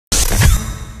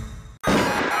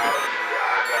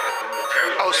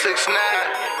6'9".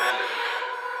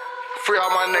 Free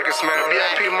all my niggas, man.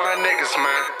 VIP my niggas,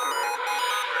 man.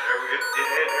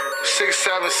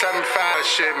 6'7", 7'5"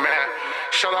 shit, man.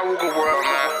 Shout out Wooga World,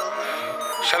 man.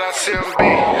 Shout out CMB.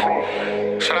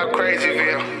 Shout out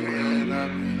Crazyville.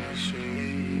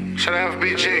 Shout out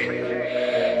FBG.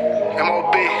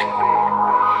 MOB.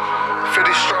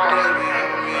 50 strong.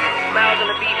 Miles on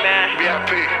the beat, man.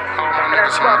 VIP. All my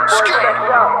niggas, man. Skip.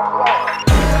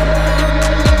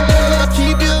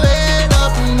 Keep your head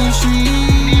up in these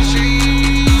streets.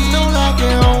 Don't lock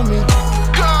it on me.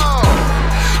 Go.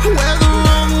 Whether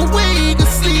I'm awake or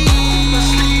asleep,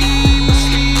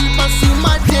 I see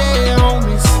my dead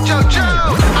homies. Jojo,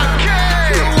 I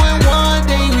can't. Knowing one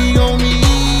day we gon'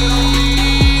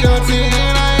 meet. Until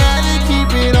then I had to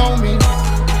keep it on me.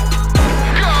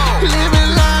 Go.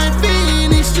 Living life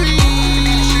in these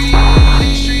streets.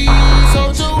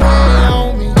 Hold your head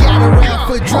on me. Gotta rap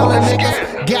for drilling niggas.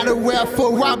 Gotta rap for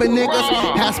robbing niggas.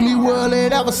 Ask me will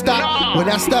it ever stop? Well,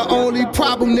 that's the only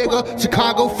problem, nigga.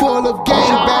 Chicago full of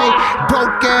gangbang,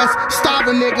 broke ass,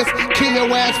 starving niggas. Kill your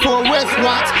ass for a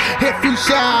wristwatch. If you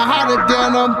shine harder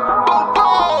than them.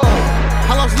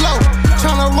 I lost low,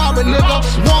 tryna rob a nigga.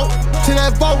 Walk to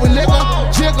that voting nigga.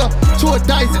 Jigger to a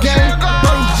dice game.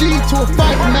 Burn G to a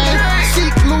fight, man.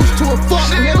 Seek loose to a fuck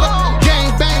nigga.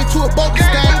 Gang bang to a bogus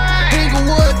stain.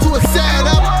 Inglewood to a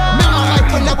setup. Man, my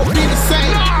life will never be the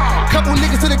same. Couple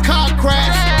niggas in the car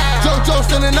crash. JoJo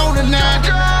standing on the 9.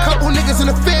 Couple niggas in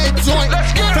the Fed joint.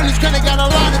 From this kinda got a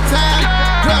lot of time.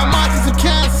 Grandma's is a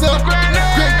cancer.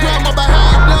 Great grandma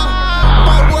behind them.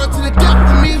 My word to the death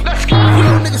of me.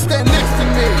 Real niggas stand next to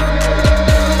me.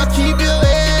 Keep your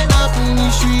head up in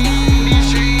these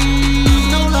streets.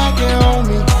 Don't lock it on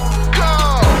me.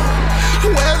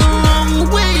 Whether I'm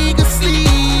awake or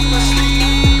asleep,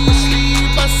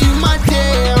 I see my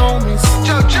dead homies.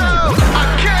 Jojo, I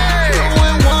can't.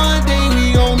 Knowing one day we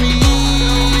gon'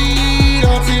 meet.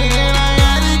 Until then I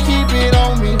gotta keep it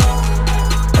on me.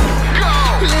 Go.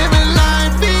 Living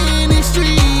life in these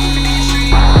streets.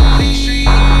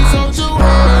 Hold your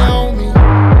head on me.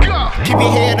 Go. Keep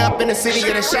your head up in the city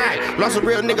of the shot. Lost a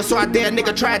real nigga, so I dare a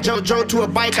nigga try JoJo to a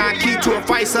bike. I key to a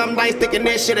fight. Some nights thinking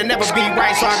that shit'll never be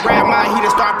right. So I grab my heat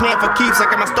and start playing for keeps. I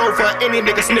got my stove for any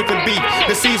nigga sniffing beef.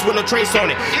 The seeds with no trace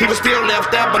on it. He was still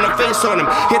left out, but no face on him.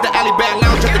 Hit the alley back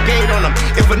lounge, at the gate on him.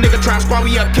 If a nigga try to squat,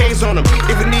 we up K's on him.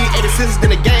 If we need 86, then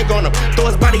the gang on him. Throw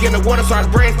his body in the water, so his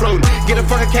brain floating. Get a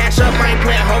fucking cash up, I ain't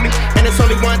playing, homie. And it's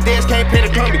only one dance, can't pay the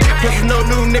clummy. Plus there's no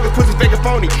new niggas, pussy fake and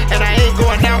phony. And I ain't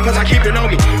going down, cause I keep it on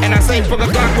me. And I say fuck a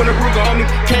Glock when a Ruger on me.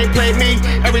 Can't play me.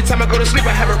 Every time I go to sleep,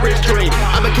 I have a rich dream.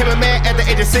 I became a man at the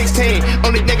age of 16.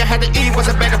 Only nigga had to eat was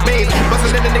a bag of beans.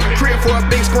 Bustin' in the nigga crib for a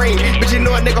big screen. But you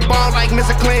know a nigga ball like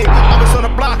Mr. Clean. Always on the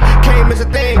block, can't miss a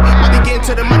thing. I be getting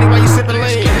to the money while you sippin'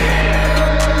 lean.